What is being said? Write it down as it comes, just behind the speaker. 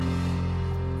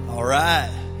All right.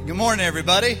 Good morning,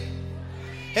 everybody.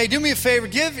 Hey, do me a favor.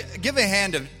 Give a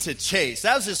hand to Chase.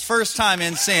 That was his first time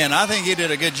in sin. I think he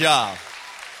did a good job.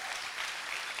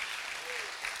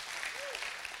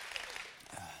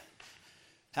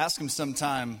 Ask him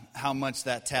sometime how much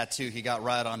that tattoo he got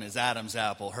right on his Adam's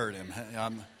apple hurt him.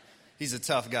 He's a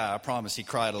tough guy. I promise he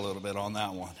cried a little bit on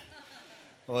that one.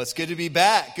 Well, it's good to be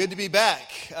back. Good to be back.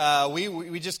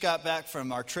 We just got back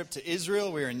from our trip to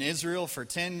Israel. We were in Israel for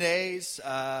 10 days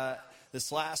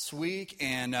this last week.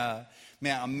 And,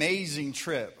 man, amazing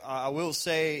trip. I will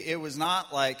say it was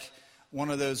not like one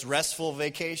of those restful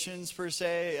vacations per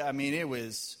se. I mean, it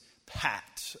was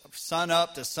packed. Sun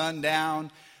up to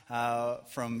sundown.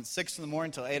 From 6 in the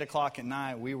morning till 8 o'clock at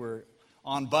night, we were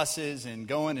on buses and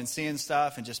going and seeing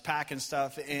stuff and just packing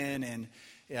stuff in and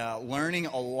learning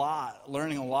a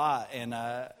lot, and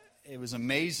it was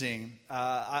amazing.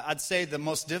 I'd say the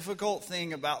most difficult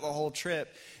thing about the whole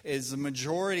trip is the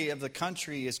majority of the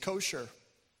country is kosher,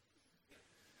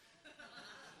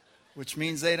 which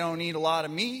means they don't eat a lot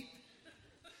of meat,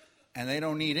 and they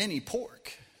don't eat any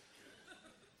pork.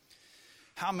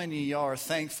 How many of y'all are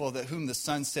thankful that whom the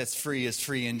Son sets free is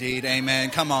free indeed?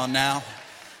 Amen. Come on now.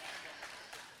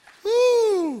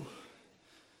 Woo!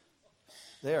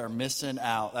 They are missing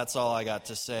out. That's all I got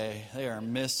to say. They are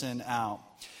missing out.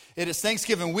 It is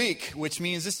Thanksgiving week, which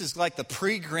means this is like the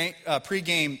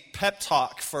pregame pep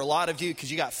talk for a lot of you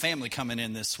because you got family coming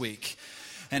in this week.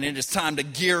 And it is time to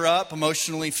gear up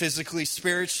emotionally, physically,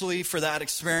 spiritually for that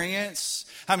experience.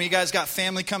 How many of you guys got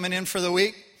family coming in for the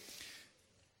week?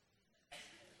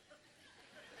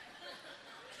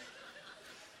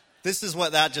 This is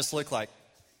what that just looked like.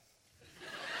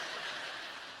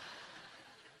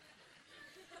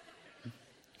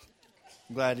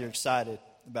 I'm glad you're excited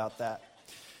about that.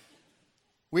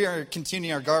 We are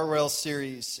continuing our Guardrails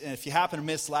series. And if you happen to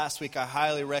miss last week, I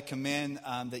highly recommend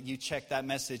that you check that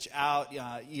message out.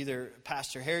 Either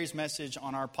Pastor Harry's message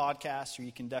on our podcast, or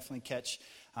you can definitely catch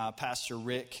Pastor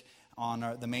Rick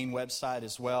on the main website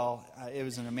as well. It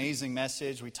was an amazing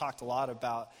message. We talked a lot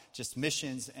about just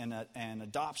missions and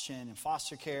adoption and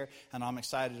foster care. And I'm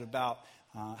excited about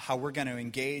how we're going to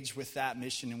engage with that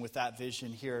mission and with that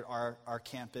vision here at our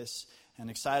campus. And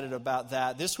excited about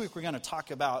that. This week we're going to talk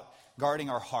about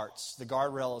guarding our hearts, the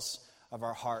guardrails of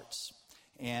our hearts.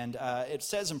 And it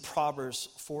says in Proverbs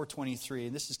 4:23,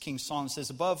 and this is King Solomon, says,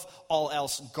 above all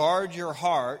else, guard your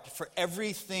heart, for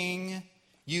everything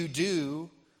you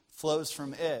do flows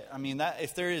from it. I mean, that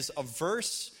if there is a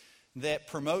verse that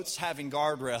promotes having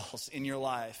guardrails in your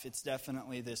life, it's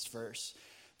definitely this verse.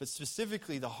 But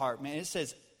specifically the heart, man, it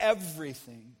says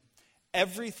everything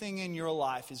in your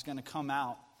life is going to come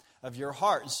out of your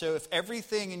heart. And so if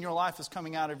everything in your life is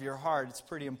coming out of your heart, it's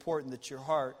pretty important that your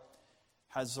heart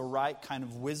has the right kind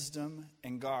of wisdom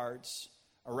and guards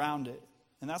around it.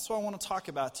 And that's what I want to talk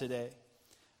about today.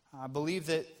 I believe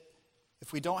that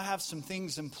if we don't have some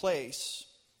things in place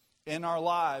in our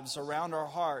lives, around our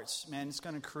hearts, man, it's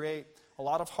going to create a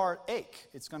lot of heartache.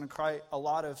 It's going to create a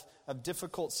lot of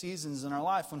difficult seasons in our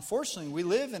life. Unfortunately, we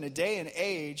live in a day and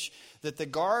age that the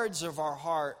guards of our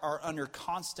heart are under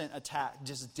constant attack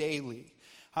just daily.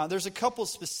 There's a couple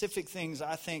specific things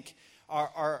I think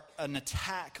are an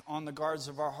attack on the guards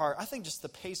of our heart. I think just the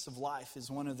pace of life is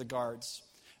one of the guards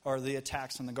or the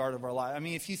attacks on the guard of our life. I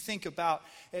mean, if you think about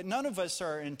it, none of us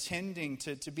are intending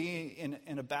to be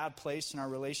in a bad place in our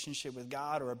relationship with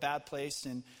God or a bad place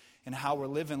in how we're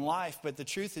living life. But the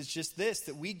truth is just this,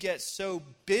 that we get so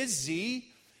busy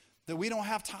that we don't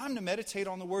have time to meditate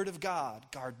on the Word of God.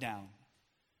 Guard down.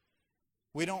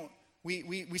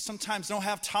 We sometimes don't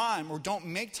have time or don't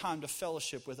make time to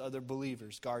fellowship with other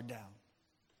believers. Guard down.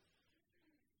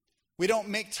 We don't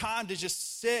make time to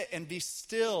just sit and be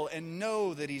still and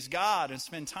know that He's God and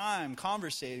spend time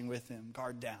conversating with Him.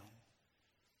 Guard down.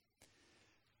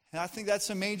 And I think that's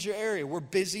a major area. We're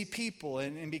busy people,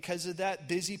 and because of that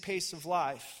busy pace of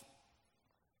life,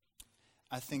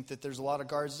 I think that there's a lot of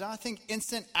guards. I think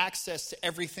instant access to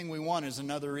everything we want is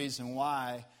another reason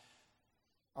why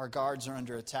our guards are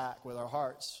under attack with our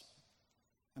hearts.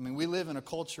 I mean, we live in a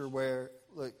culture where,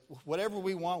 look, whatever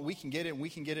we want, we can get it, and we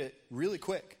can get it really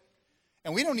quick.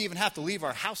 And we don't even have to leave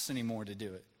our house anymore to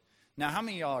do it. Now, how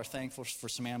many of y'all are thankful for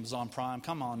some Amazon Prime?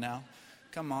 Come on now.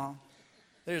 Come on.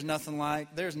 There's nothing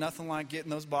like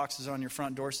getting those boxes on your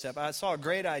front doorstep. I saw a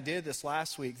great idea this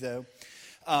last week, though.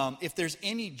 If there's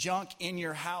any junk in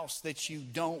your house that you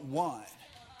don't want,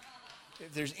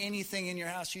 if there's anything in your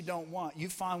house you don't want, you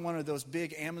find one of those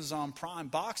big Amazon Prime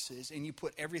boxes and you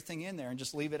put everything in there and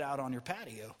just leave it out on your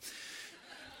patio.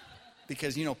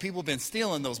 Because, people have been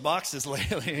stealing those boxes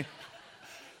lately.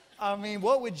 I mean,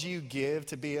 what would you give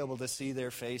to be able to see their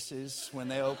faces when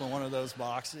they open one of those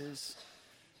boxes?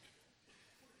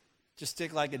 Just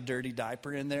stick like a dirty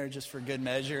diaper in there just for good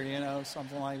measure,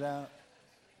 something like that.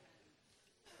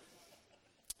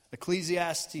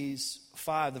 Ecclesiastes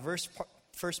 5, the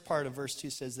first part of verse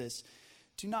 2 says this: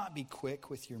 do not be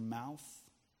quick with your mouth.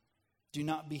 Do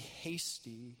not be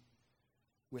hasty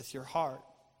with your heart.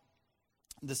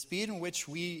 The speed in which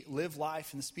we live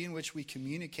life and the speed in which we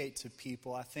communicate to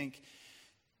people, I think,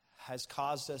 has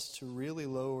caused us to really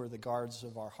lower the guards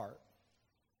of our heart.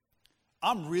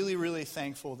 I'm really, really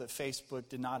thankful that Facebook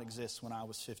did not exist when I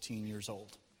was 15 years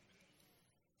old.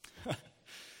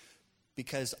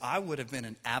 Because I would have been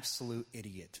an absolute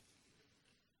idiot.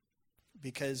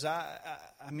 Because I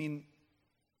mean,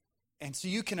 and so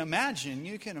you can imagine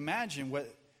what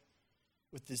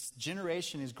this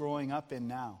generation is growing up in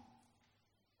now.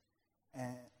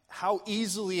 And how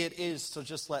easily it is to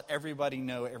just let everybody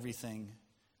know everything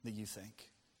that you think.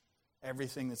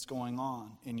 Everything that's going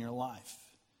on in your life.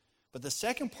 But the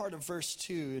second part of verse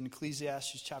 2 in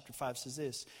Ecclesiastes chapter 5 says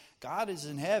this: God is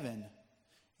in heaven,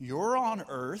 you're on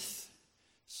earth,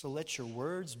 so let your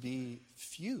words be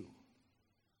few.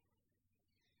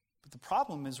 But the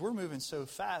problem is we're moving so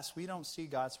fast, we don't see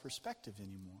God's perspective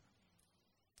anymore.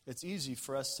 It's easy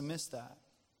for us to miss that.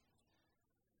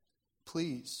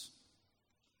 Please,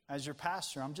 as your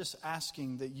pastor, I'm just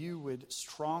asking that you would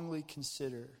strongly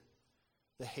consider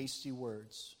the hasty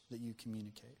words that you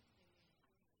communicate.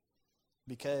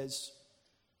 Because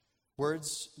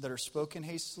words that are spoken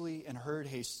hastily and heard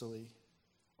hastily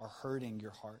are hurting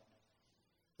your heart.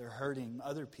 They're hurting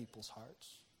other people's hearts.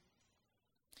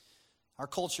 Our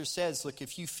culture says, look,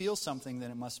 if you feel something,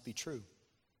 then it must be true.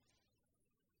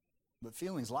 But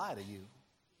feelings lie to you.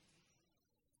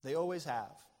 They always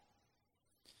have.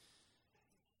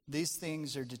 These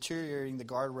things are deteriorating the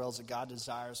guardrails that God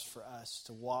desires for us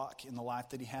to walk in the life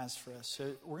that He has for us.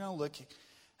 So we're going to look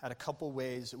at a couple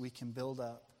ways that we can build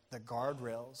up the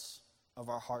guardrails of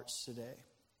our hearts today.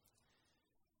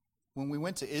 When we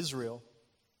went to Israel,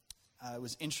 it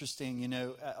was interesting,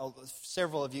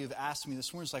 several of you have asked me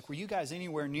this morning, it's like, were you guys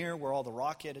anywhere near where all the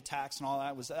rocket attacks and all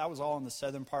that was? That was all in the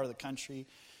southern part of the country,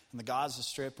 in the Gaza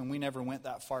Strip, and we never went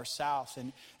that far south.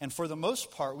 And for the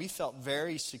most part, we felt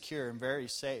very secure and very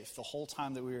safe the whole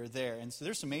time that we were there. And so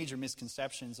there's some major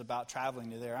misconceptions about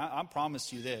traveling to there. I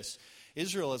promise you this: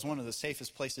 Israel is one of the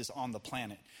safest places on the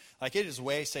planet. Like, it is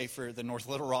way safer than North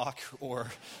Little Rock, or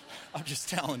I'm just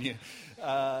telling you,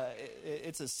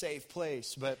 it's a safe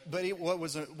place. But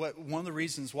one of the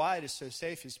reasons why it is so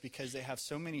safe is because they have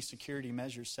so many security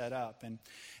measures set up. And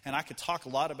I could talk a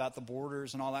lot about the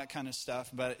borders and all that kind of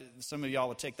stuff, but some of y'all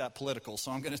would take that political,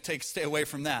 so I'm going to stay away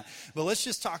from that. But let's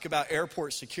just talk about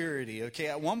airport security, okay?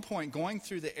 At one point, going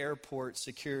through the airport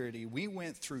security, we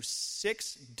went through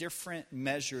 6 different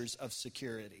measures of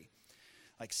security.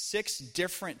 Like 6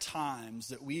 different times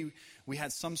that we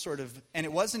had some sort of, and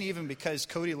it wasn't even because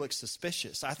Cody looked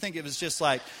suspicious. I think it was just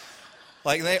like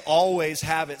they always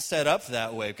have it set up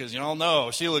that way, because y'all know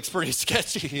she looks pretty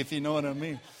sketchy, if you know what I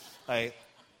mean. Like,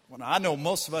 when I know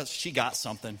most of us, she got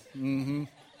something. Mm-hmm.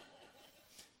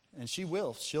 And she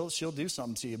will. She'll do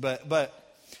something to you. But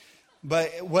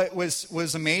what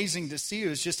was amazing to see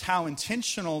was just how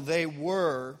intentional they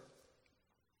were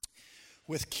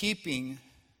with keeping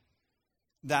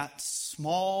that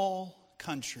small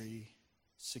country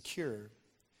secure.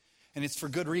 And it's for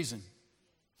good reason.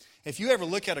 If you ever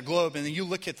look at a globe and then you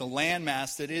look at the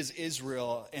landmass that is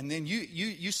Israel, and then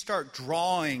you start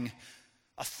drawing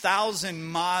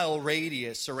 1,000-mile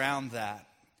radius around that,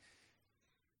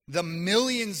 the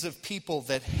millions of people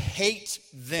that hate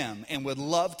them and would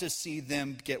love to see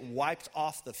them get wiped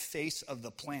off the face of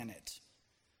the planet,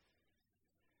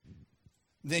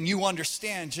 then you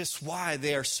understand just why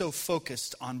they are so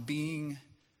focused on being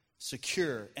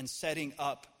secure and setting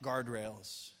up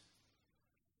guardrails.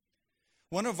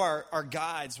 One of our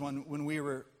guides, when we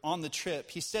were on the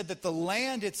trip, he said that the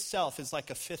land itself is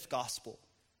like a 5th gospel.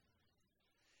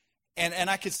 And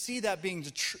I could see that being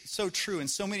so true in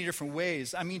so many different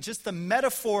ways. I mean, just the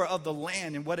metaphor of the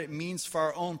land and what it means for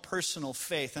our own personal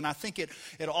faith. And I think it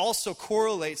also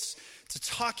correlates to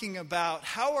talking about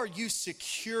how are you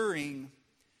securing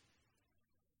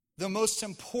the most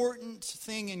important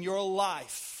thing in your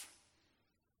life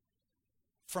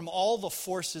from all the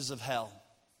forces of hell.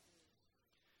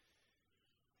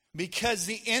 Because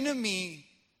the enemy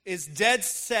is dead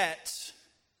set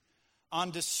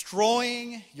on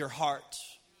destroying your heart.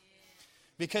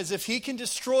 Because if he can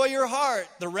destroy your heart,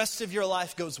 the rest of your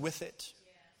life goes with it.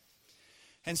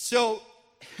 And so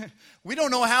we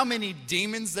don't know how many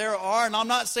demons there are, and I'm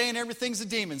not saying everything's a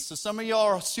demon. So some of y'all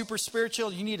are super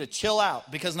spiritual, you need to chill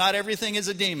out because not everything is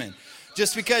a demon.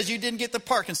 Just because you didn't get the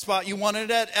parking spot you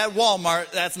wanted at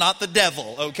Walmart, that's not the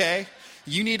devil, okay?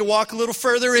 You need to walk a little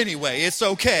further anyway. It's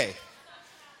okay.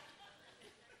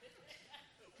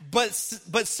 But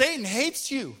Satan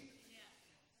hates you.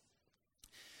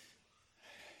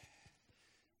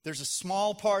 There's a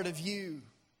small part of you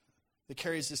that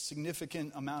carries a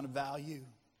significant amount of value.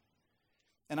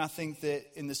 And I think that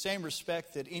in the same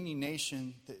respect that any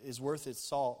nation that is worth its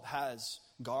salt has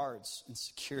guards and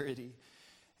security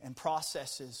and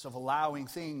processes of allowing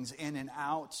things in and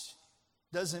out,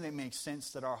 doesn't it make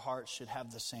sense that our hearts should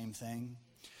have the same thing?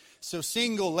 So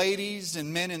single ladies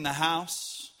and men in the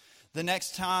house, the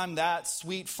next time that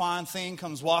sweet, fine thing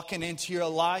comes walking into your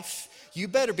life, you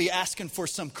better be asking for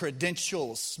some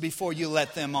credentials before you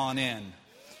let them on in.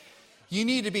 You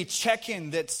need to be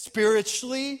checking that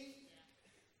spiritually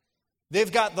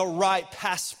they've got the right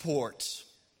passport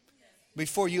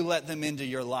before you let them into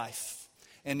your life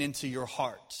and into your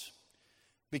heart.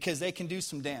 Because they can do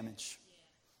some damage.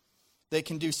 They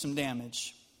can do some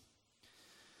damage.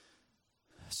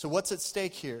 So what's at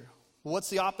stake here? What's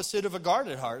the opposite of a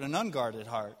guarded heart? An unguarded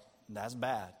heart. That's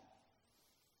bad.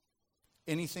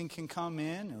 Anything can come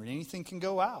in or anything can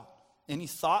go out. Any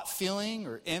thought, feeling,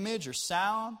 or image or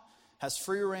sound has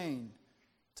free reign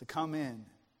to come in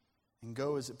and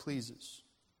go as it pleases.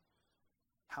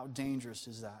 How dangerous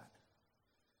is that?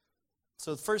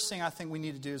 So the first thing I think we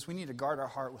need to do is we need to guard our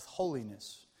heart with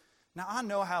holiness. Now, I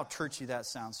know how churchy that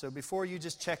sounds. So before you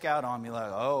just check out on me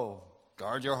like, oh,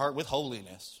 guard your heart with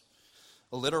holiness.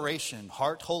 Alliteration,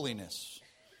 heart holiness.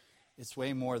 It's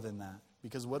way more than that.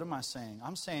 Because what am I saying?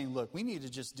 I'm saying, look, we need to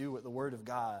just do what the Word of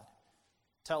God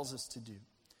tells us to do.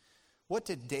 What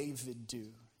did David do?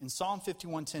 In Psalm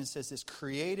 51:10 it says this,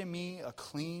 create in me a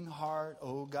clean heart,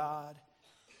 O God,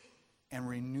 and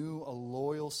renew a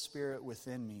loyal spirit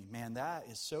within me. Man, that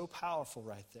is so powerful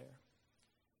right there.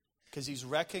 Because he's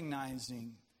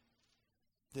recognizing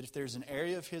that if there's an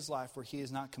area of his life where he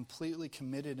is not completely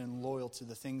committed and loyal to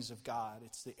the things of God,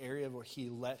 it's the area where he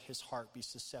let his heart be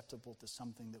susceptible to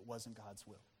something that wasn't God's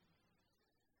will.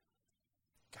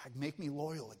 God, make me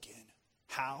loyal again.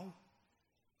 How?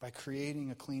 By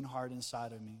creating a clean heart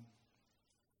inside of me.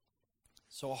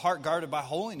 So a heart guarded by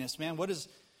holiness, man, what is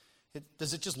it?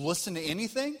 Does it just listen to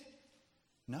anything?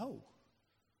 No,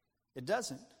 it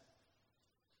doesn't.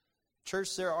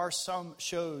 Church, there are some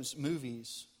shows,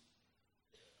 movies,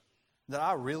 that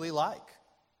I really like,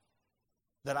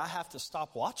 that I have to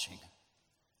stop watching.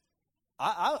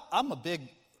 I'm a big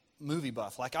movie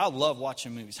buff. Like, I love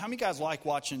watching movies. How many guys like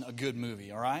watching a good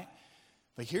movie, all right?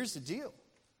 But here's the deal.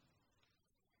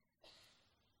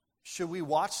 Should we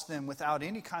watch them without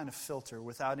any kind of filter,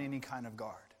 without any kind of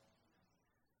guard?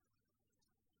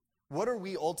 What are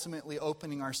we ultimately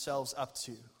opening ourselves up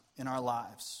to in our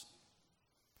lives?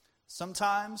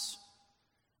 Sometimes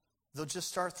they'll just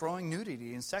start throwing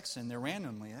nudity and sex in there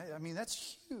randomly. I mean,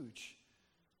 that's huge.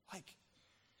 Like,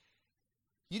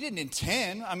 you didn't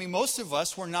intend. I mean, most of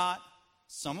us were not.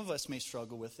 Some of us may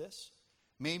struggle with this.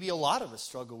 Maybe a lot of us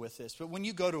struggle with this. But when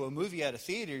you go to a movie at a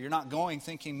theater, you're not going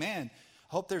thinking, man, I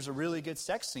hope there's a really good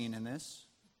sex scene in this.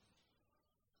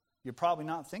 You're probably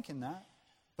not thinking that.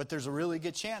 But there's a really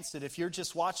good chance that if you're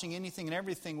just watching anything and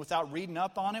everything without reading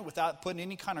up on it, without putting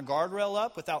any kind of guardrail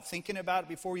up, without thinking about it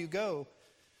before you go,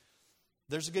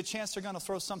 there's a good chance they're going to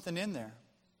throw something in there.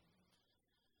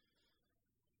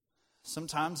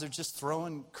 Sometimes they're just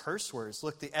throwing curse words.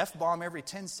 Look, the F-bomb every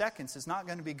 10 seconds is not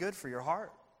going to be good for your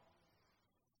heart.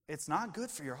 It's not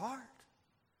good for your heart.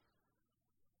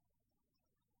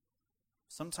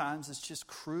 Sometimes it's just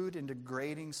crude and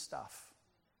degrading stuff.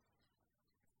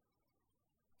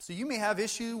 So you may have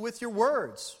issue with your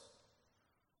words.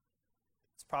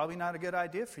 It's probably not a good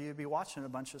idea for you to be watching a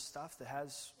bunch of stuff that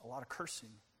has a lot of cursing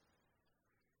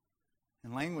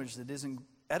and language that isn't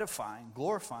edifying,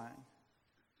 glorifying.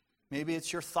 Maybe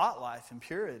it's your thought life and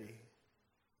purity.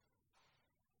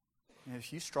 And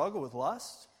if you struggle with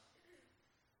lust,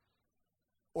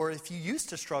 or if you used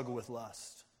to struggle with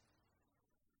lust,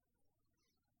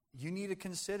 you need to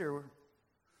consider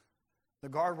the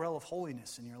guardrail of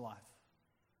holiness in your life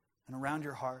and around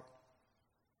your heart.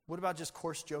 What about just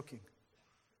coarse joking?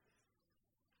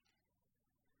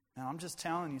 And I'm just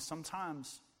telling you,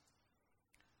 sometimes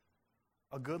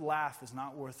a good laugh is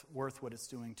not worth what it's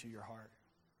doing to your heart.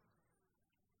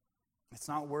 It's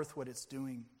not worth what it's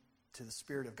doing to the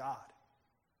Spirit of God.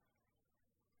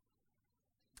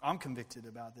 I'm convicted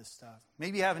about this stuff.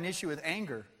 Maybe you have an issue with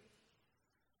anger.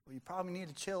 Well, you probably need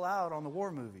to chill out on the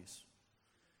war movies.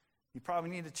 You probably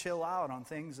need to chill out on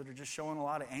things that are just showing a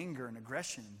lot of anger and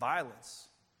aggression and violence.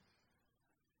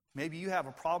 Maybe you have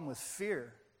a problem with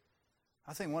fear.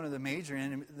 I think one of the major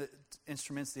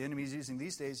instruments the enemy is using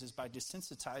these days is by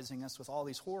desensitizing us with all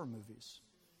these horror movies.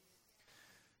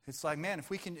 It's like, man,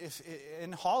 if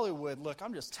in Hollywood, look,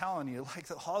 I'm just telling you, like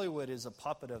Hollywood is a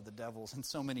puppet of the devil's in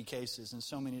so many cases, in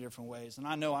so many different ways. And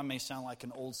I know I may sound like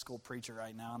an old school preacher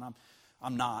right now, and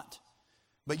I'm not.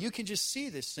 But you can just see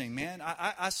this thing, man.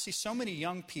 I see so many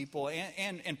young people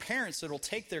and parents that will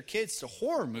take their kids to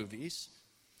horror movies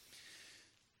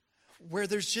where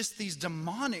there's just these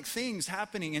demonic things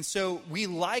happening. And so we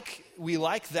like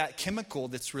that chemical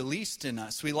that's released in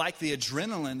us. We like the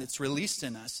adrenaline that's released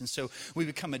in us. And so we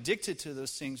become addicted to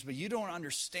those things. But you don't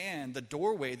understand the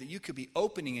doorway that you could be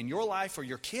opening in your life or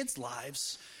your kids'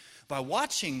 lives by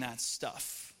watching that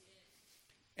stuff.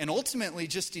 And ultimately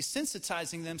just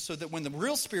desensitizing them so that when the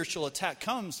real spiritual attack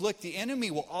comes, look, the enemy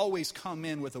will always come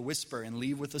in with a whisper and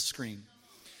leave with a scream.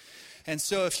 And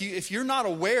so if you're not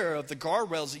aware of the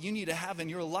guardrails that you need to have in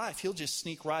your life, he'll just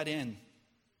sneak right in.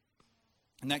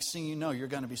 The next thing you know, you're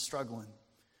going to be struggling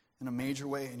in a major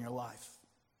way in your life.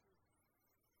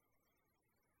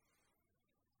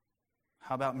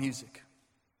 How about music?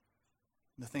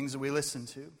 The things that we listen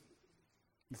to,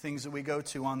 the things that we go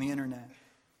to on the internet.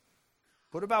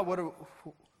 What about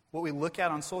what we look at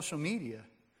on social media?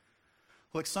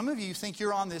 Look, some of you think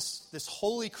you're on this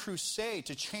holy crusade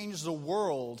to change the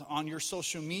world on your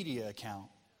social media account.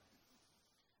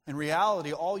 In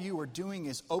reality, all you are doing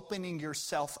is opening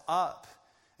yourself up,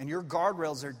 and your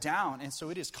guardrails are down, and so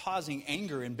it is causing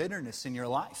anger and bitterness in your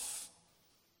life.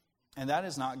 And that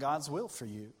is not God's will for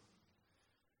you.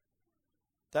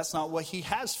 That's not what He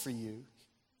has for you.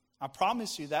 I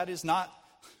promise you, that is not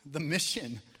the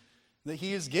mission that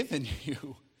He has given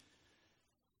you.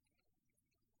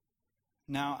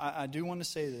 Now, I do want to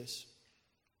say this.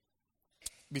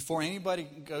 Before anybody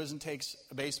goes and takes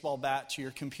a baseball bat to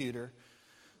your computer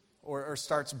or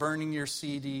starts burning your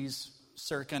CDs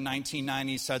circa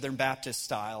 1990s Southern Baptist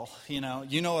style, you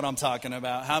know what I'm talking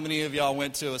about. How many of y'all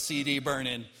went to a CD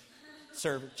burning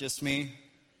service? Just me?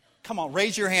 Come on,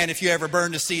 raise your hand if you ever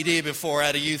burned a CD before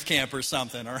at a youth camp or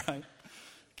something, all right?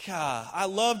 God, I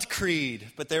loved Creed,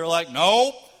 but they were like,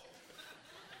 nope.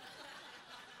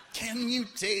 Can you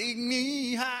take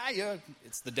me higher?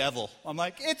 It's the devil. I'm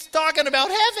like, it's talking about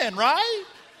heaven, right?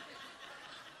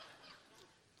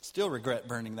 Still regret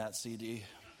burning that CD.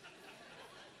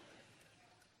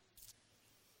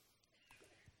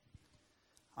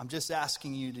 I'm just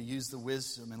asking you to use the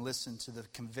wisdom and listen to the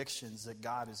convictions that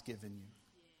God has given you.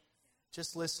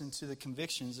 Just listen to the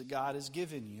convictions that God has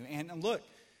given you. And look,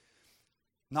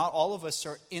 not all of us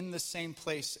are in the same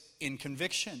place in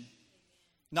conviction.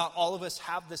 Not all of us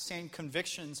have the same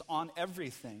convictions on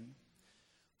everything.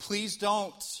 Please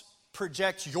don't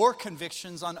project your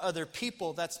convictions on other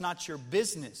people. That's not your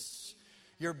business.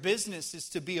 Your business is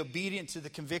to be obedient to the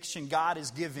conviction God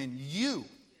has given you.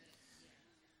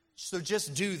 So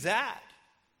just do that.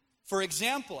 For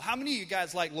example, how many of you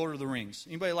guys like Lord of the Rings?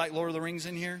 Anybody like Lord of the Rings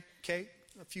in here? Okay,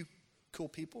 a few cool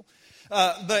people.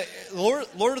 But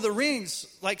Lord of the Rings,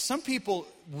 like some people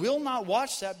will not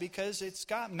watch that because it's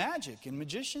got magic and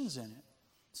magicians in it.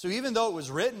 So even though it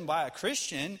was written by a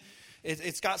Christian,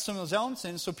 it's got some of those elements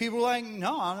in it. So people are like,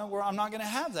 no, I'm not going to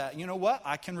have that. You know what?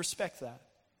 I can respect that.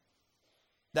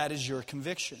 That is your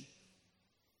conviction.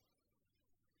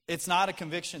 It's not a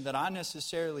conviction that I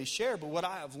necessarily share, but what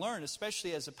I have learned,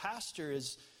 especially as a pastor,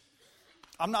 is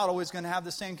I'm not always going to have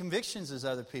the same convictions as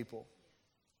other people.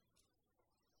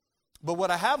 But what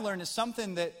I have learned is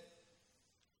something that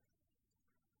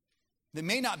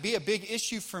may not be a big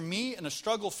issue for me, and a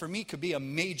struggle for me could be a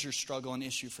major struggle and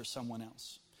issue for someone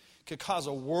else. It could cause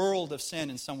a world of sin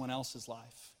in someone else's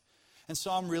life. And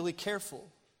so I'm really careful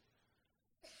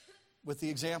with the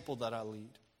example that I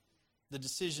lead, the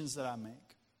decisions that I make.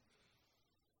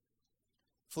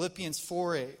 Philippians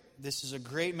 4:8, this is a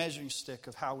great measuring stick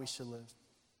of how we should live.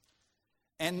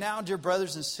 And now, dear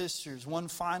brothers and sisters, one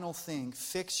final thing.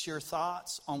 Fix your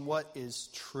thoughts on what is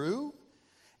true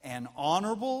and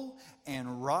honorable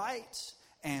and right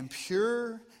and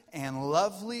pure and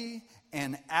lovely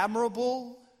and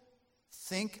admirable.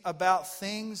 Think about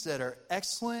things that are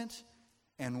excellent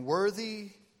and worthy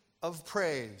of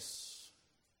praise.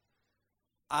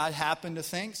 I happen to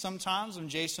think sometimes when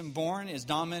Jason Bourne is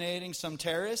dominating some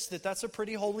terrorist that's a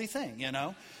pretty holy thing, you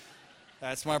know.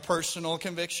 That's my personal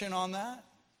conviction on that.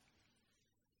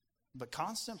 But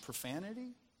constant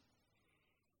profanity,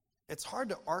 it's hard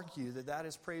to argue that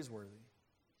is praiseworthy.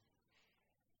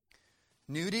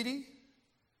 Nudity,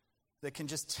 that can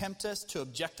just tempt us to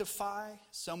objectify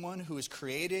someone who is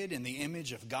created in the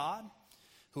image of God,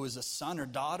 who is a son or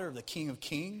daughter of the King of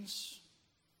Kings.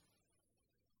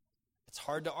 It's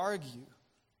hard to argue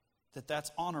that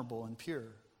that's honorable and pure.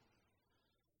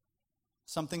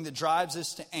 Something that drives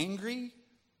us to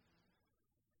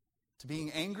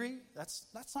being angry, that's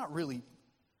not really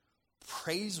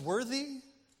praiseworthy.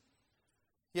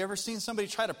 You ever seen somebody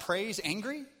try to praise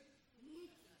angry?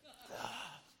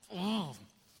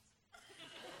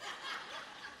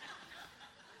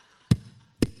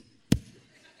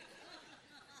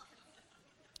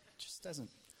 Just doesn't.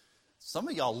 Some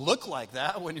of y'all look like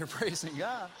that when you're praising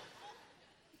God.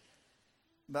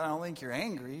 But I don't think you're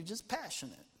angry, you're just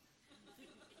passionate.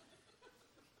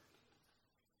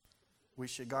 We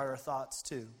should guard our thoughts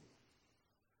too.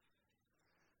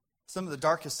 Some of the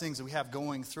darkest things that we have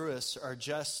going through us are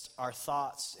just our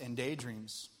thoughts and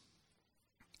daydreams.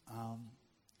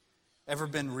 Ever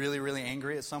been really, really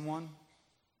angry at someone?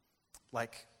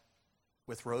 Like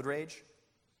with road rage?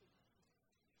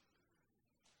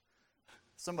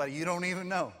 Somebody you don't even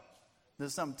know.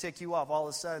 There's something tick you off. All of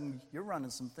a sudden, you're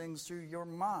running some things through your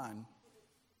mind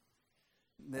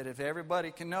that if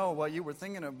everybody can know what you were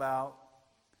thinking about,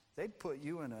 they'd put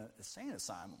you in an insane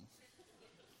asylum.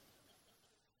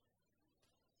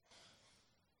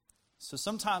 So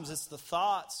sometimes it's the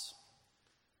thoughts,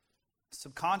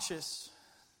 subconscious,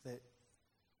 that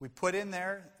we put in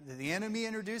there, that the enemy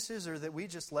introduces, or that we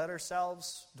just let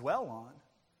ourselves dwell on.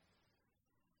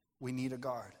 We need a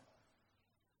guard.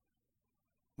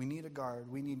 We need a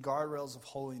guard. We need guardrails of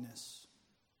holiness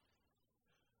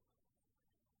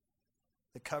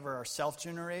that cover our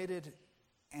self-generated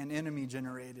and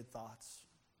enemy-generated thoughts.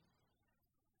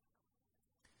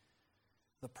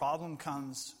 The problem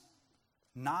comes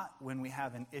not when we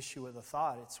have an issue with a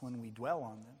thought, it's when we dwell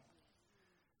on them.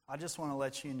 I just want to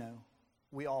let you know,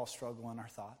 we all struggle in our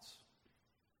thoughts.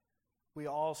 We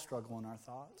all struggle in our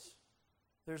thoughts.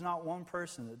 There's not one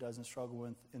person that doesn't struggle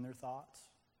in their thoughts.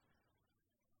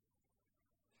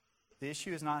 The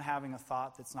issue is not having a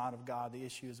thought that's not of God. The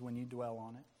issue is when you dwell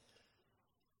on it.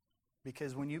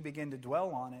 Because when you begin to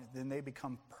dwell on it, then they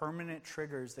become permanent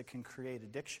triggers that can create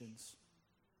addictions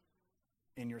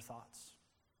in your thoughts.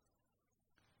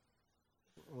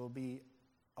 It will be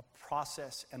a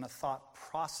process and a thought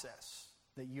process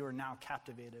that you are now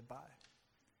captivated by.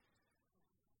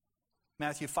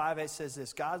 Matthew 5:8 says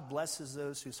this, God blesses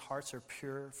those whose hearts are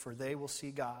pure, for they will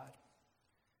see God.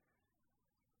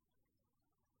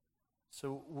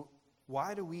 So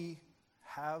why do we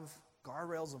have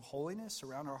guardrails of holiness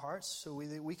around our hearts? So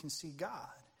we can see God.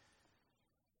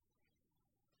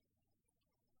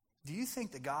 Do you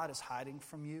think that God is hiding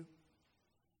from you?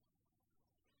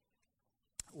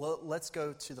 Well, let's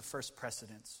go to the first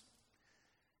precedence.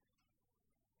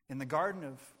 In the Garden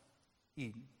of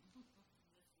Eden,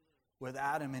 with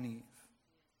Adam and Eve,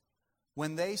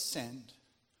 when they sinned,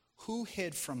 who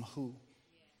hid from who?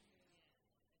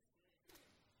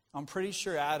 I'm pretty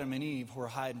sure Adam and Eve were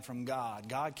hiding from God.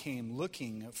 God came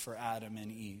looking for Adam and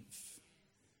Eve.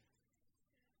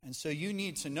 And so you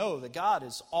need to know that God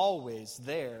is always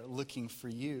there looking for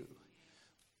you.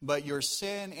 But your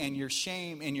sin and your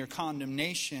shame and your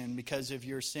condemnation because of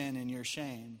your sin and your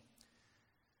shame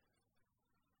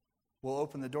will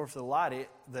open the door for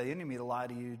the enemy to lie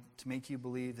to you, to make you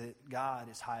believe that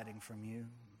God is hiding from you.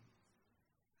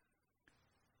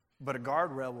 But a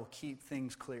guardrail will keep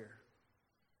things clear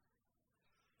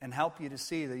and help you to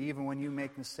see that even when you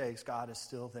make mistakes, God is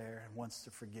still there and wants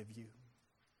to forgive you,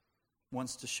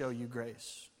 wants to show you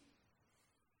grace.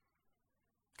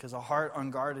 Because a heart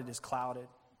unguarded is clouded.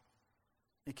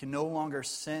 It can no longer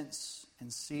sense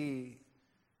and see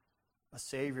a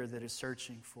Savior that is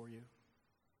searching for you.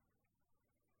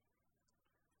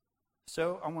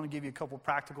 So I want to give you a couple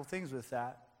practical things with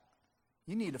that.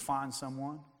 You need to find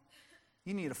someone.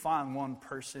 You need to find one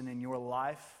person in your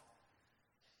life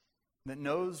that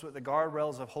knows what the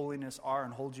guardrails of holiness are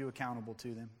and holds you accountable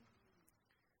to them.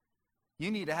 You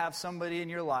need to have somebody in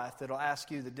your life that will ask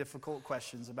you the difficult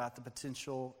questions about the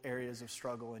potential areas of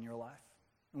struggle in your life.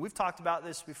 And we've talked about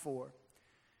this before.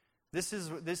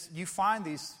 You find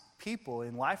these people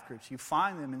in life groups. You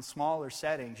find them in smaller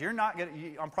settings.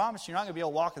 I promise you're not going to be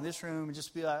able to walk in this room and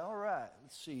just be like, all right,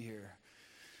 let's see here.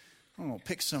 I'm going to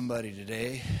pick somebody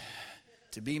today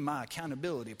to be my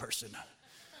accountability person.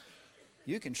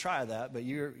 You can try that, but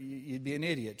you'd be an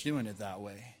idiot doing it that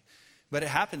way. But it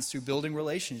happens through building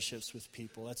relationships with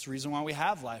people. That's the reason why we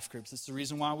have life groups. It's the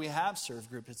reason why we have serve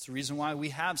group. It's the reason why we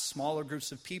have smaller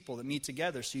groups of people that meet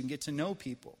together so you can get to know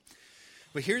people.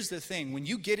 But here's the thing. When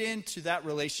you get into that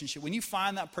relationship, when you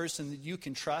find that person that you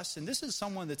can trust, and this is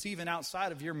someone that's even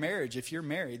outside of your marriage, if you're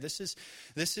married, this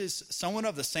is someone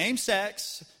of the same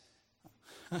sex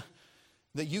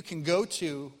that you can go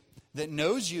to, that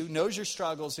knows you, knows your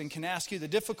struggles, and can ask you the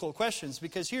difficult questions.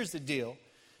 Because here's the deal.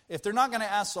 If they're not going to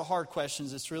ask the hard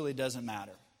questions, this really doesn't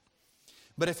matter.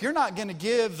 But if you're not going to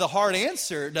give the hard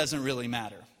answer, it doesn't really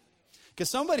matter. Because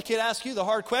somebody could ask you the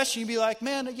hard question, you'd be like,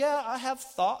 man, yeah, I have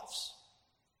thoughts.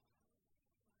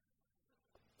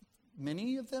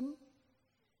 Many of them,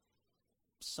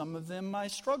 some of them I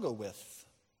struggle with.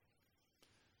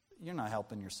 You're not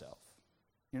helping yourself.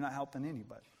 You're not helping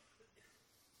anybody.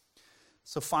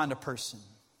 So find a person.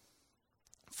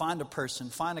 Find a person.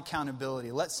 Find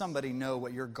accountability. Let somebody know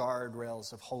what your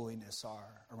guardrails of holiness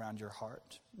are around your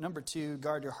heart. Number 2,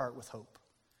 guard your heart with hope.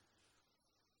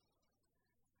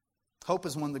 Hope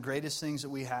is one of the greatest things that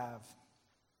we have.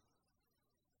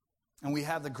 And we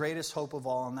have the greatest hope of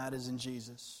all, and that is in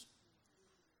Jesus.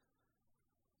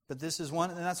 But this is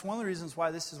and that's one of the reasons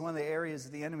why this is one of the areas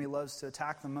that the enemy loves to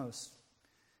attack the most.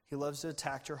 He loves to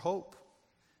attack your hope.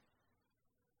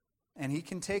 And he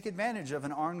can take advantage of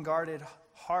an unguarded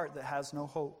heart that has no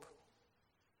hope.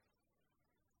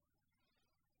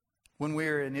 When we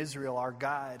were in Israel, our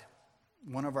guide,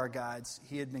 one of our guides,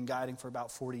 he had been guiding for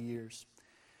about 40 years.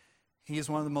 He is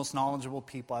one of the most knowledgeable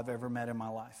people I've ever met in my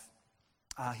life.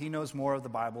 He knows more of the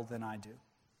Bible than I do.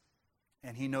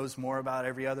 And he knows more about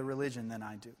every other religion than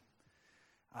I do.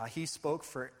 He spoke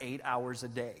for 8 hours a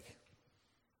day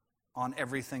on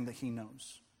everything that he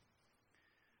knows.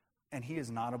 And he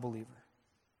is not a believer.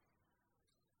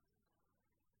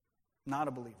 Not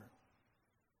a believer.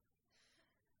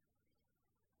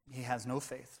 He has no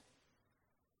faith.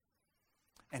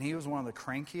 And he was one of the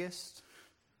crankiest.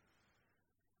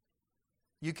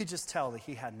 You could just tell that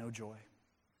he had no joy.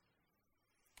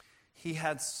 He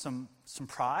had some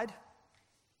pride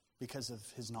because of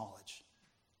his knowledge.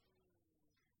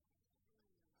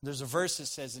 There's a verse that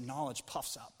says that knowledge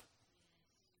puffs up.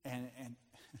 And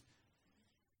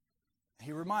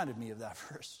he reminded me of that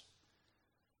verse.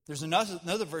 There's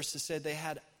another verse that said they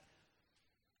had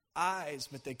eyes,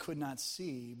 but they could not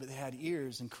see, but they had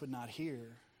ears and could not hear.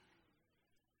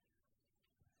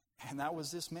 And that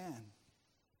was this man.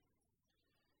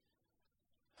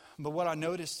 But what I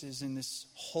noticed is in this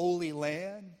holy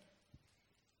land,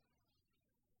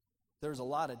 there's a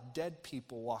lot of dead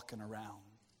people walking around.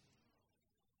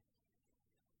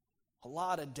 A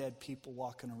lot of dead people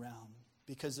walking around.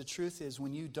 Because the truth is,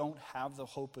 when you don't have the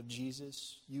hope of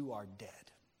Jesus, you are dead.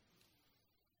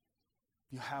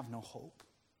 You have no hope.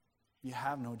 You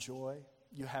have no joy.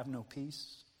 You have no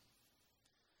peace.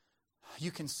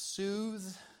 You can soothe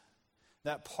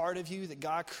that part of you that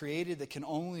God created that can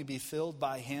only be filled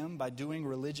by Him by doing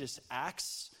religious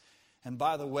acts. And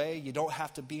by the way, you don't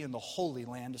have to be in the Holy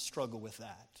Land to struggle with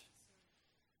that.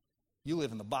 You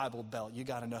live in the Bible Belt. You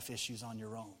got enough issues on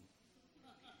your own.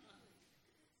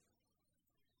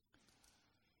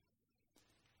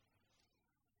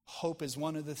 Hope is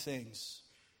one of the things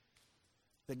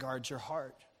that guards your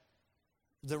heart,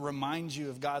 that reminds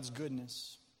you of God's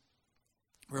goodness,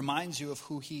 reminds you of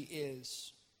who He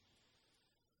is.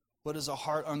 What does a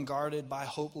heart unguarded by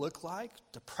hope look like?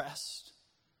 Depressed,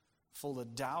 full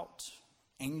of doubt,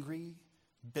 angry,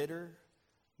 bitter,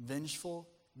 vengeful,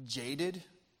 jaded,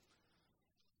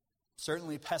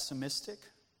 certainly pessimistic.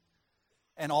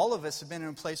 And all of us have been in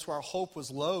a place where our hope was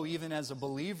low, even as a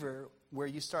believer, where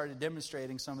you started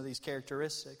demonstrating some of these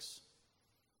characteristics.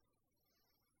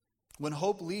 When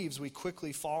hope leaves, we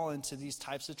quickly fall into these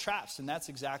types of traps, and that's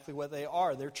exactly what they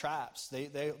are. They're traps.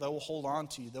 They will hold on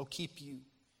to you. They'll keep you.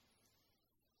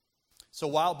 So a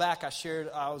while back,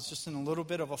 I was just in a little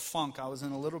bit of a funk. I was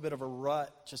in a little bit of a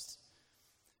rut, just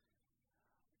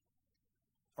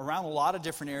around a lot of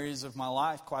different areas of my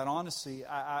life, quite honestly.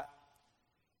 I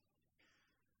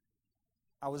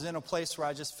was in a place where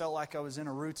I just felt like I was in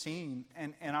a routine,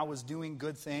 and I was doing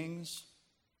good things.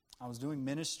 I was doing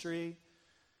ministry.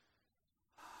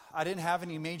 I didn't have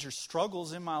any major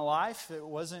struggles in my life. It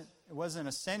wasn't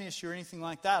a sin issue or anything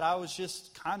like that. I was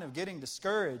just kind of getting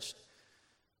discouraged.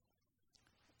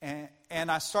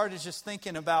 And I started just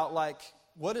thinking about, like,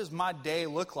 what does my day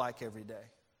look like every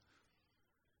day?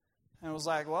 And I was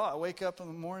like, well, I wake up in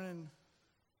the morning,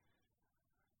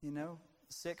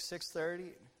 6:30,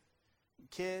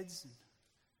 kids, and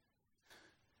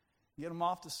get them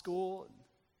off to school.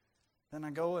 And then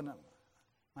I go and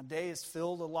my day is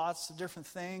filled with lots of different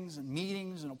things and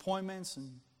meetings and appointments.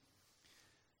 And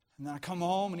then I come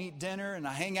home and eat dinner and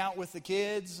I hang out with the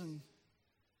kids. And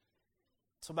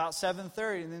it's about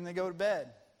 7:30 and then they go to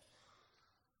bed.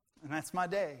 And that's my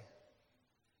day.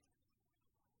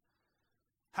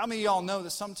 How many of y'all know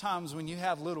that sometimes when you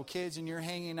have little kids and you're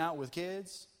hanging out with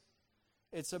kids,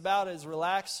 it's about as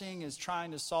relaxing as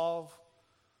trying to solve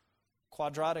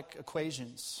quadratic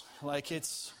equations. Like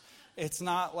it's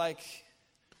not like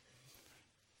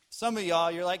some of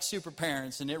y'all, you're like super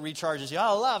parents and it recharges you.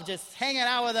 I love just hanging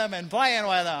out with them and playing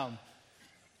with them.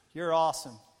 You're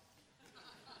awesome.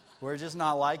 We're just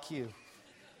not like you.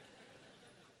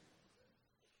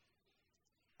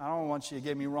 I don't want you to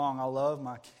get me wrong. I love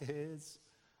my kids.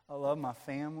 I love my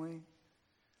family.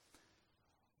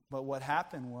 But what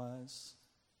happened was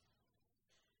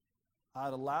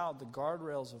I'd allowed the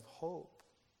guardrails of hope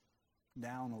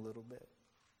down a little bit.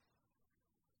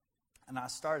 And I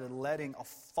started letting a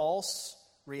false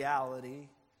reality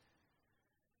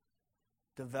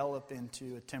develop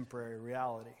into a temporary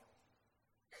reality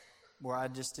where I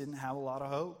just didn't have a lot of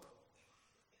hope.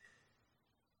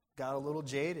 Got a little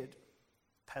jaded,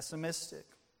 pessimistic,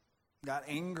 got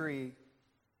angry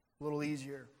a little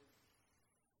easier,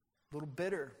 a little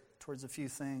bitter towards a few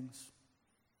things,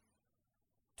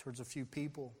 towards a few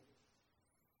people.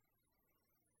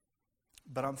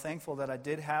 But I'm thankful that I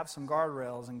did have some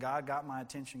guardrails and God got my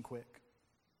attention quick.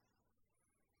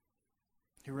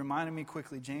 He reminded me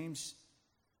quickly, James,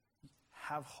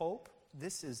 have hope.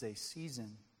 This is a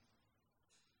season.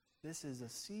 This is a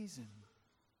season.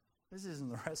 This isn't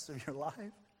the rest of your life.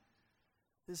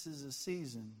 This is a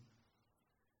season.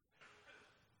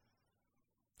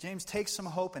 James, take some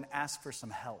hope and ask for some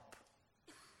help.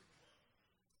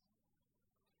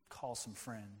 Call some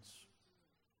friends.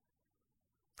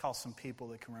 Call some people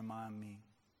that can remind me,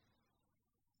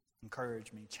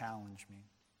 encourage me, challenge me.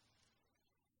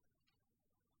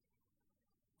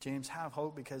 James, have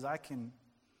hope because I can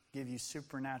give you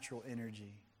supernatural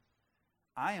energy.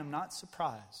 I am not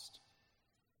surprised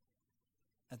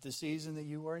at the season that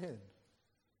you are in.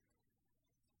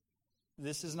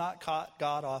 This has not caught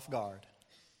God off guard.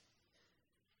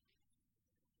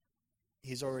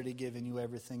 He's already given you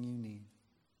everything you need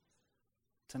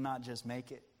to not just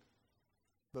make it,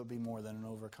 but be more than an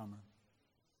overcomer.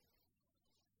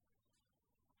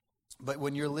 But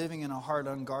when you're living in a heart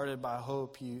unguarded by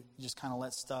hope, you just kind of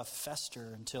let stuff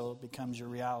fester until it becomes your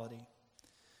reality.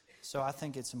 So I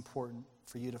think it's important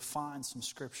for you to find some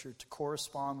scripture to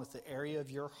correspond with the area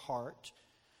of your heart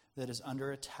that is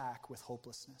under attack with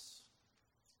hopelessness.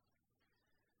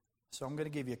 So I'm going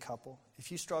to give you a couple.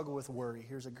 If you struggle with worry,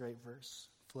 here's a great verse,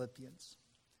 Philippians.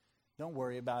 Don't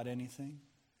worry about anything.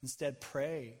 Instead,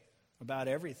 pray about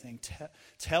everything.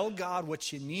 Tell God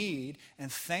what you need and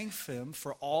thank Him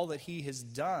for all that He has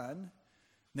done.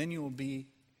 Then you will be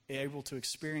able to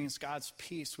experience God's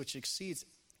peace, which exceeds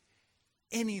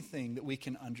anything that we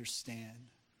can understand.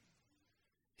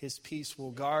 His peace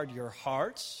will guard your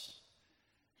hearts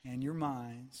and your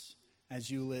minds as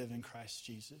you live in Christ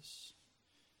Jesus.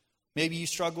 Maybe you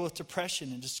struggle with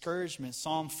depression and discouragement.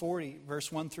 Psalm 40, verse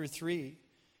 1 through 3.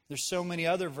 There's so many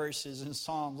other verses in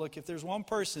Psalm. Look, if there's one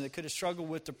person that could have struggled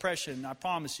with depression, I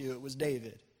promise you it was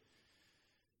David.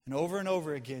 And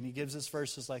over again, he gives us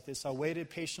verses like this. I waited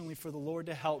patiently for the Lord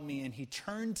to help me, and He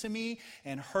turned to me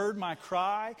and heard my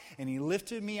cry, and He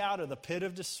lifted me out of the pit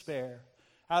of despair,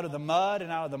 out of the mud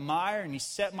and out of the mire, and He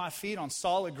set my feet on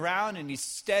solid ground, and He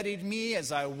steadied me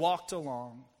as I walked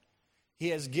along. He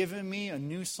has given me a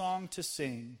new song to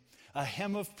sing, a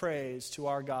hymn of praise to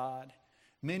our God.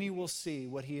 Many will see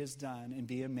what He has done and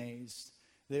be amazed.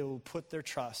 They will put their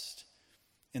trust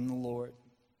in the Lord.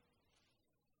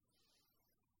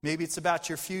 Maybe it's about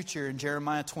your future in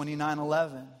Jeremiah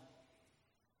 29:11.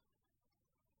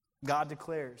 God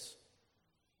declares,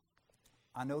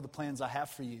 I know the plans I have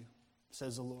for you,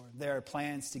 says the Lord. There are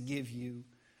plans to give you,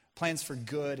 plans for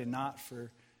good and not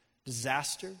for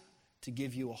disaster, to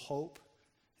give you a hope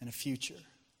and a future.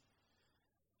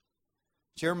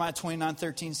 Jeremiah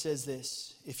 29:13 says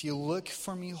this, if you look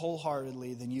for me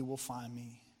wholeheartedly, then you will find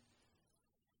me.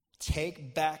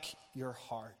 Take back your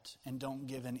heart and don't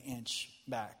give an inch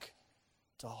back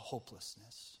to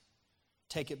hopelessness.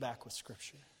 Take it back with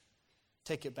Scripture.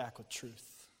 Take it back with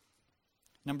truth.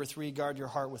 Number 3, guard your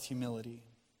heart with humility.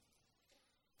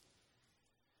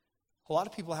 A lot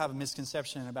of people have a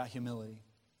misconception about humility,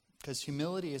 because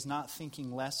humility is not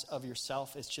thinking less of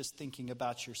yourself, it's just thinking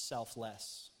about yourself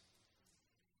less.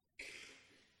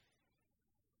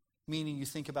 Meaning you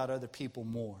think about other people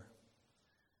more.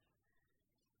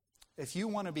 If you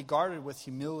want to be guarded with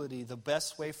humility, the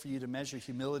best way for you to measure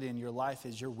humility in your life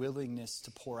is your willingness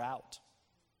to pour out.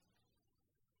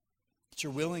 It's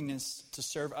your willingness to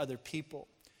serve other people.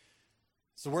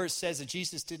 The word says that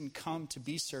Jesus didn't come to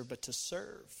be served, but to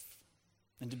serve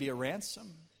and to be a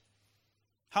ransom.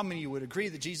 How many of you would agree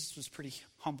that Jesus was pretty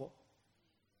humble?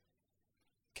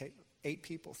 8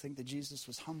 people think that Jesus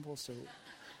was humble, so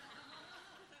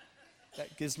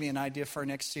that gives me an idea for our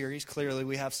next series. Clearly,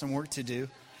 we have some work to do.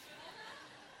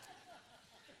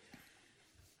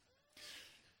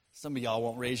 Some of y'all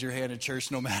won't raise your hand in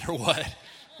church no matter what.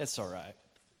 That's all right.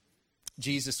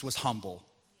 Jesus was humble.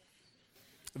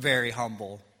 Very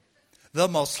humble. The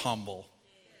most humble.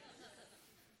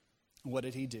 What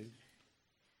did he do?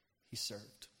 He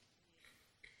served.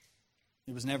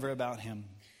 It was never about him.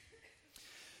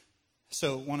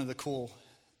 So one of the cool,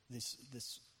 this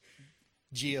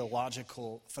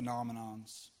geological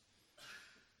phenomenons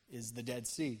is the Dead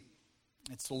Sea.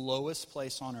 It's the lowest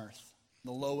place on earth.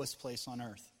 The lowest place on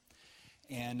earth.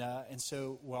 And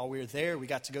so while we were there, we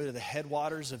got to go to the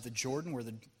headwaters of the Jordan, where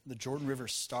the Jordan River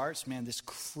starts. Man, this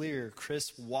clear,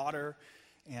 crisp water.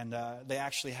 And they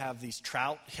actually have these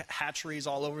trout hatcheries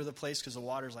all over the place because the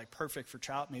water is like perfect for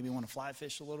trout. Maybe you want to fly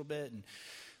fish a little bit.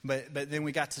 But then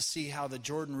we got to see how the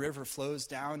Jordan River flows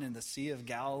down in the Sea of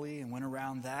Galilee and went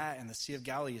around that. And the Sea of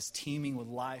Galilee is teeming with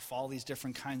life, all these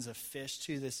different kinds of fish.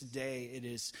 To this day, it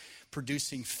is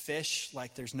producing fish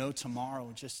like there's no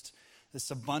tomorrow, just this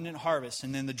abundant harvest.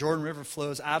 And then the Jordan River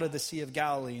flows out of the Sea of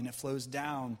Galilee and it flows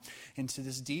down into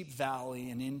this deep valley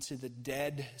and into the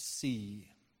Dead Sea.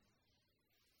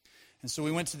 And so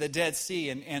we went to the Dead Sea,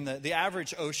 and the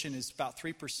average ocean is about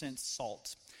 3%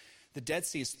 salt. The Dead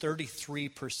Sea is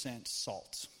 33%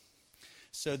 salt.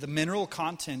 So the mineral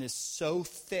content is so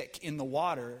thick in the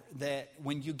water that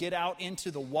when you get out into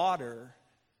the water,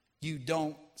 you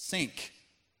don't sink.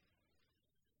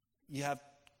 You have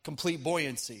complete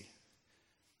buoyancy.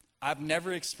 I've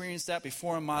never experienced that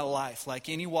before in my life. Like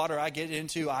any water I get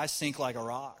into, I sink like a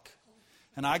rock.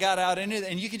 And I got out into it,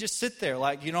 and you can just sit there.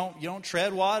 Like you don't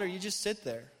tread water, you just sit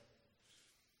there.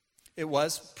 It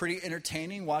was pretty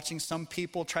entertaining watching some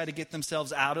people try to get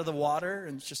themselves out of the water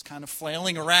and just kind of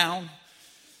flailing around.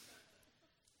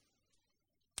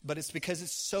 But it's because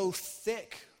it's so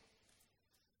thick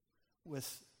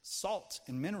with salt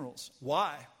and minerals.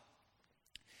 Why?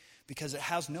 Because it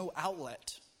has no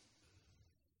outlet.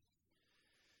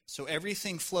 So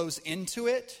everything flows into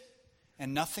it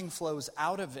and nothing flows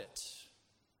out of it.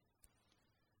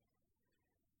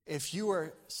 If you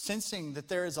are sensing that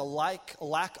there is a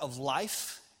lack of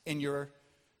life in your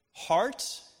heart,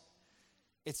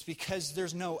 it's because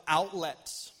there's no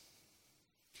outlet.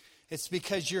 It's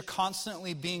because you're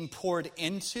constantly being poured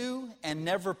into and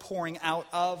never pouring out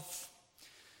of.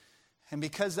 And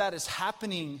because that is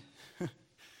happening,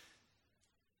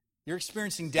 you're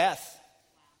experiencing death.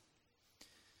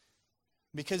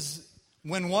 Because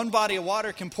when one body of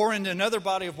water can pour into another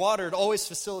body of water, it always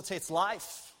facilitates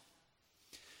life.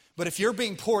 But if you're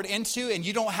being poured into and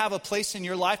you don't have a place in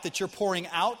your life that you're pouring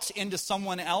out into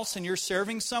someone else and you're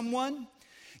serving someone,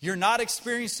 you're not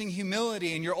experiencing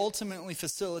humility and you're ultimately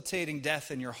facilitating death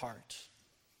in your heart.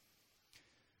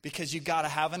 Because you've got to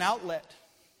have an outlet.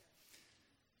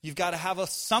 You've got to have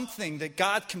something that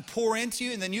God can pour into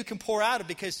you and then you can pour out of,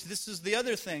 because this is the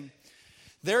other thing.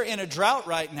 They're in a drought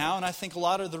right now, and I think a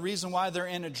lot of the reason why they're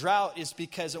in a drought is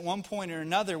because at one point or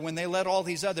another, when they let all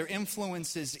these other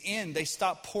influences in, they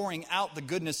stopped pouring out the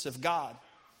goodness of God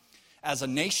as a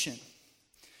nation.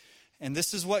 And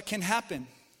this is what can happen.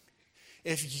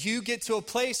 If you get to a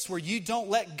place where you don't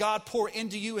let God pour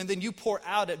into you and then you pour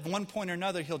out, at one point or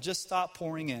another, He'll just stop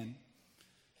pouring in.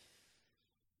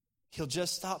 He'll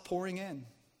just stop pouring in.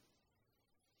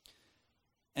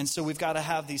 And so we've got to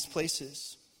have these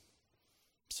places.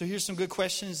 So here's some good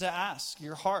questions to ask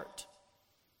your heart.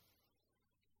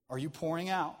 Are you pouring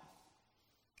out?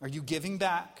 Are you giving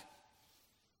back?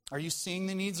 Are you seeing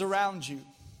the needs around you?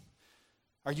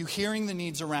 Are you hearing the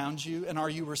needs around you? And are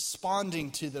you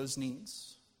responding to those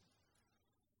needs?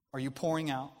 Are you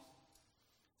pouring out?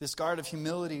 This guard of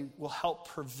humility will help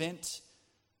prevent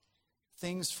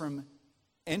things from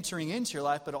entering into your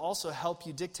life, but also help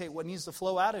you dictate what needs to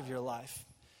flow out of your life.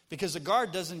 Because a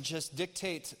guard doesn't just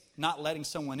dictate not letting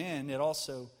someone in, it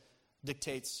also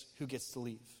dictates who gets to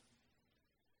leave.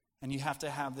 And you have to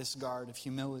have this guard of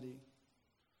humility.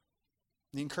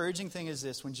 The encouraging thing is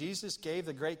this: when Jesus gave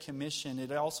the Great Commission,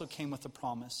 it also came with a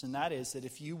promise, and that is that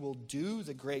if you will do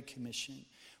the Great Commission,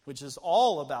 which is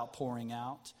all about pouring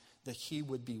out, that He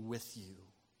would be with you.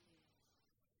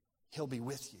 He'll be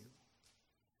with you.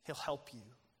 He'll help you.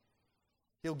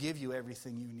 He'll give you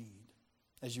everything you need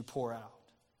as you pour out.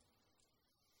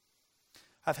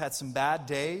 I've had some bad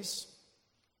days,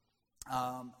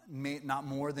 not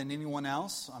more than anyone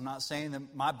else. I'm not saying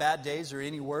that my bad days are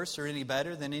any worse or any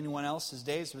better than anyone else's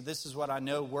days, but this is what I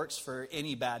know works for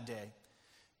any bad day,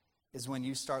 is when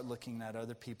you start looking at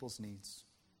other people's needs.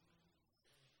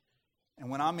 And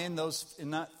when I'm in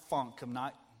that funk, I'm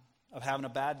not of having a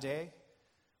bad day,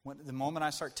 the moment I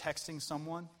start texting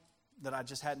someone that I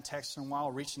just hadn't texted in a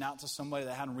while, reaching out to somebody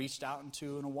that I hadn't reached out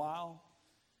to in a while,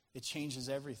 it changes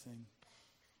everything.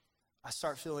 I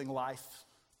start feeling life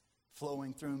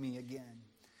flowing through me again.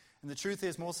 And the truth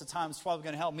is, most of the time, it's probably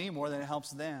going to help me more than it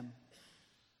helps them.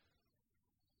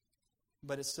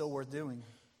 But it's still worth doing.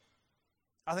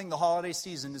 I think the holiday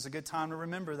season is a good time to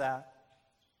remember that.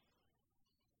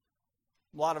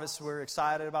 A lot of us were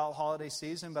excited about holiday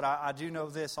season, but I do know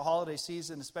this. A holiday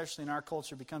season, especially in our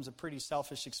culture, becomes a pretty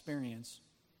selfish experience.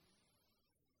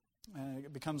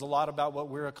 It becomes a lot about what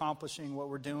we're accomplishing, what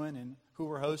we're doing, and who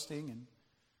we're hosting. And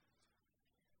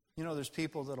there's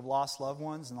people that have lost loved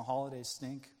ones, and the holidays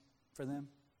stink for them.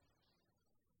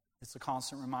 It's a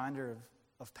constant reminder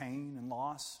of pain and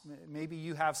loss. Maybe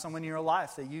you have someone in your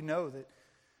life that you know that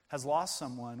has lost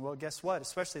someone. Well, guess what?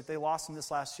 Especially if they lost them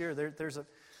this last year, there's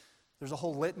a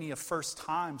whole litany of first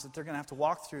times that they're going to have to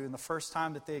walk through. And the first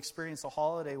time that they experience a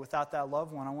holiday without that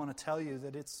loved one, I want to tell you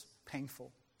that it's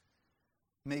painful.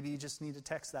 Maybe you just need to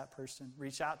text that person,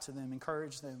 reach out to them,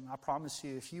 encourage them. I promise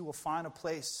you, if you will find a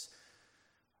place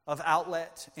of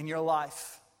outlet in your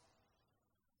life,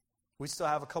 we still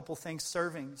have a couple things,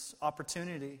 servings,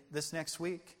 opportunity this next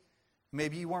week.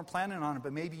 Maybe you weren't planning on it,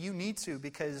 but maybe you need to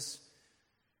because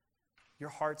your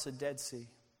heart's a Dead Sea.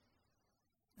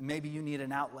 And maybe you need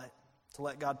an outlet to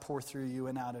let God pour through you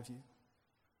and out of you.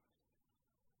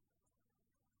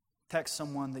 Text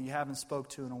someone that you haven't spoke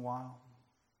to in a while.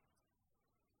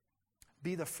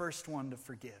 Be the first one to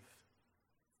forgive.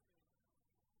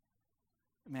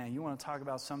 Man, you want to talk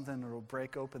about something that will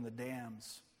break open the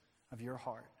dams of your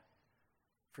heart.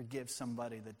 Forgive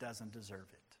somebody that doesn't deserve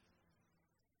it.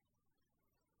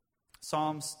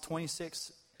 Psalms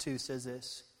 26:2 says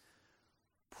this.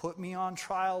 Put me on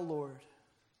trial, Lord,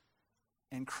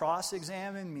 and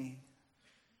cross-examine me.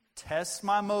 Test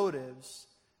my motives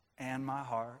and my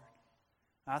heart.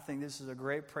 I think this is a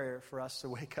great prayer for us to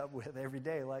wake up with every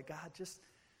day. Like, God,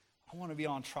 I want to be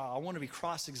on trial. I want to be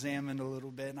cross-examined a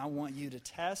little bit, and I want you to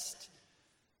test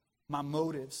my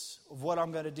motives of what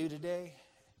I'm going to do today.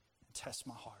 Test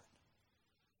my heart.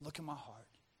 Look at my heart.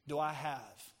 Do I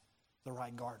have the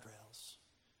right guardrails?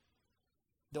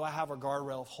 Do I have a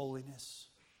guardrail of holiness?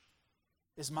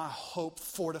 Is my hope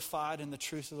fortified in the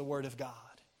truth of the Word of God?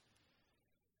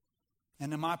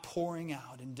 And am I pouring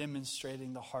out and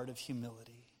demonstrating the heart of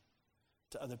humility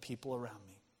to other people around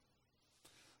me?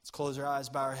 Let's close our eyes,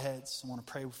 bow our heads. I want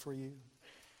to pray for you.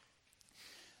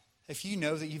 If you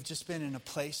know that you've just been in a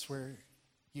place where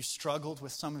you struggled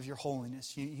with some of your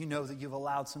holiness, you know that you've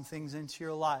allowed some things into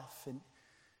your life and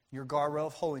your guardrail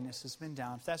of holiness has been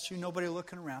down. If that's you, nobody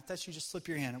looking around. If that's you, just slip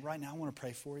your hand up right now. I want to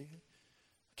pray for you.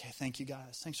 Okay, thank you,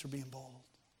 guys. Thanks for being bold.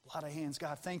 A lot of hands.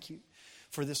 God, thank you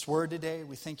for this word today.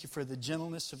 We thank you for the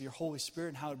gentleness of your Holy Spirit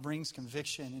and how it brings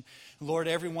conviction. And Lord,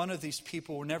 every one of these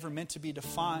people were never meant to be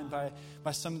defined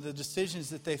by some of the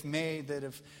decisions that they've made that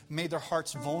have made their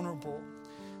hearts vulnerable.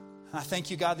 I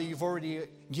thank you, God, that you've already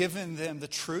given them the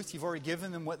truth. You've already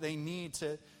given them what they need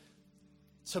to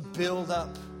build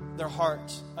up their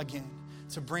heart again,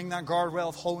 to bring that guardrail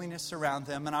of holiness around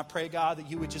them. And I pray, God, that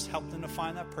you would just help them to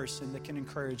find that person that can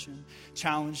encourage them,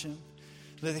 challenge them,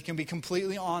 that they can be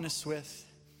completely honest with,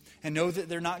 and know that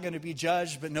they're not going to be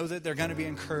judged, but know that they're going to be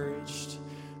encouraged.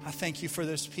 I thank you for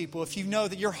those people. If you know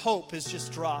that your hope has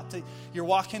just dropped, that you're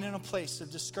walking in a place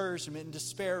of discouragement and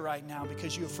despair right now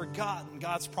because you have forgotten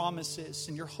God's promises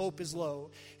and your hope is low,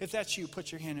 if that's you,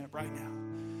 put your hand up right now.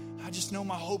 I just know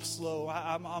my hope's low.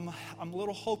 I'm a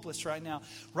little hopeless right now.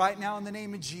 Right now, in the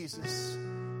name of Jesus,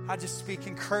 I just speak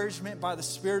encouragement by the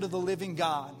Spirit of the living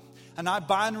God. And I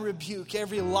bind and rebuke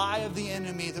every lie of the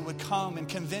enemy that would come and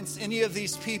convince any of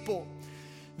these people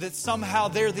that somehow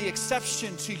they're the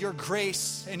exception to your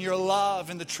grace and your love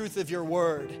and the truth of your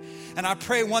word. And I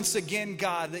pray once again,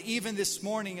 God, that even this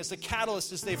morning as a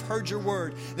catalyst, as they've heard your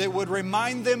word, that it would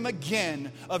remind them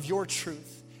again of your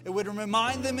truth. It would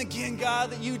remind them again,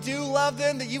 God, that you do love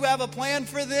them, that you have a plan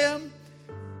for them,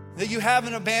 that you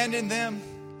haven't abandoned them.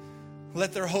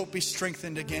 Let their hope be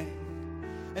strengthened again.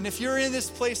 And if you're in this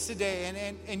place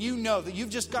today and you know that you've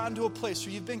just gotten to a place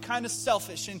where you've been kind of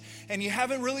selfish and you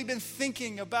haven't really been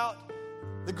thinking about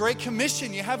the Great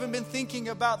Commission, you haven't been thinking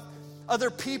about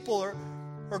other people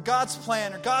or God's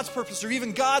plan or God's purpose or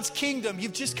even God's kingdom,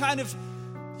 you've kind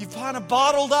of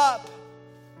bottled up.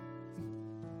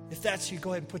 If that's you,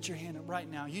 go ahead and put your hand up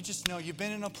right now. You just know you've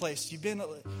been in a place, you've been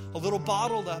a little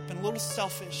bottled up and a little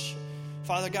selfish.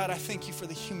 Father God, I thank you for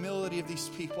the humility of these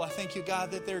people. I thank you,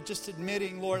 God, that they're just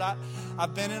admitting, Lord,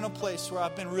 I've been in a place where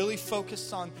I've been really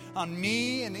focused on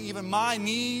me and even my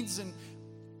needs. And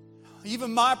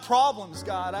even my problems,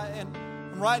 God.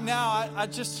 And right now, I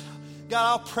just, God,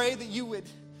 I'll pray that you would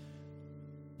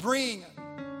bring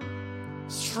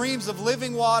streams of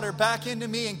living water back into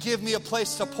me and give me a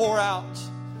place to pour out.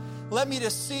 Let me to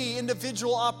see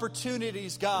individual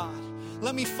opportunities, God.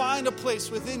 Let me find a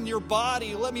place within your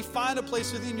body. Let me find a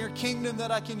place within your kingdom that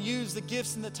I can use the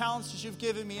gifts and the talents that you've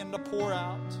given me and to pour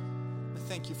out. I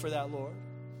thank you for that, Lord.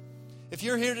 If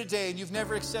you're here today and you've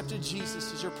never accepted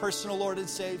Jesus as your personal Lord and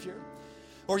Savior,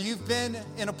 or you've been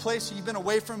in a place where you've been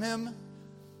away from Him,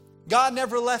 God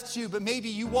never left you, but maybe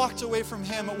you walked away from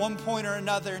Him at one point or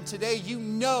another, and today you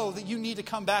know that you need to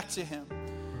come back to Him.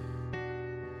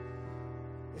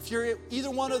 If you're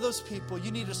either one of those people, you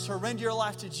need to surrender your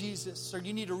life to Jesus, or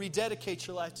you need to rededicate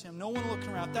your life to Him. No one looking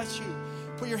around. If that's you,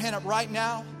 put your hand up right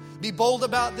now. Be bold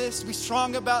about this. Be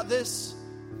strong about this.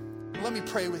 Let me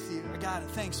pray with you. I got it.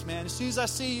 Thanks, man. As soon as I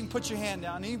see you, you can put your hand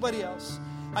down. Anybody else?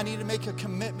 I need to make a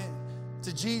commitment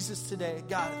to Jesus today.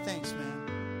 Got it. Thanks, man.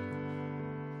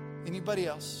 Anybody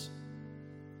else?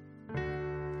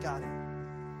 Got it.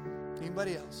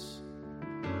 Anybody else?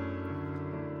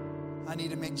 I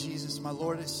need to make Jesus my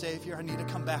Lord and Savior. I need to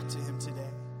come back to Him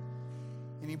today.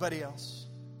 Anybody else?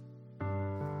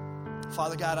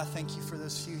 Father God, I thank you for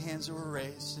those few hands that were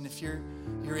raised. And if you're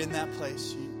in that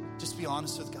place, you just be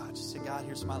honest with God. Just say, God,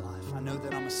 here's my life. I know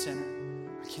that I'm a sinner.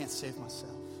 I can't save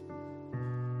myself.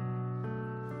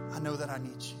 I know that I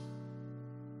need you.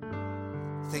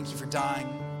 Thank you for dying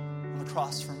on the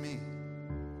cross for me.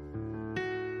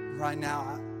 Right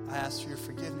now, I ask for your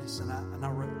forgiveness, and I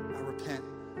repent.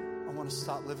 I want to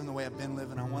stop living the way I've been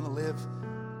living. I want to live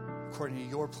according to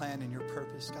your plan and your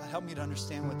purpose. God, help me to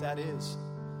understand what that is.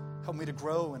 Help me to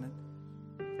grow in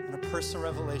a personal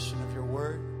revelation of your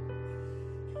word.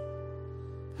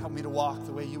 Help me to walk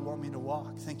the way you want me to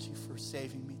walk. Thank you for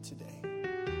saving me today.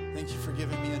 Thank you for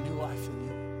giving me a new life in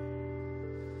you.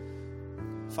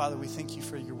 Father, we thank you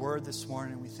for your word this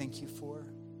morning. We thank you for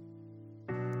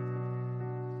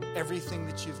everything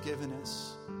that you've given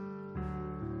us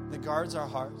that guards our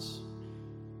hearts,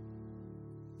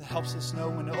 that helps us know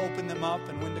when to open them up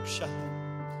and when to shut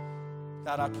them.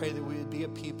 God, I pray that we would be a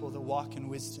people that walk in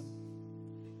wisdom.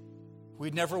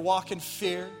 We'd never walk in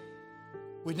fear.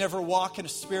 We'd never walk in a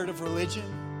spirit of religion,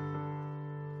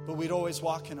 but we'd always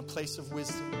walk in a place of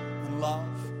wisdom and love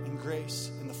and grace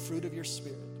and the fruit of your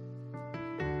Spirit.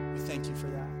 We thank you for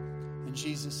that. In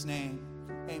Jesus' name,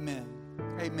 amen.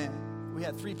 Amen. We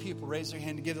had 3 people raise their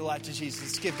hand to give their life to Jesus.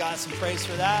 Let's give God some praise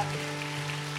for that.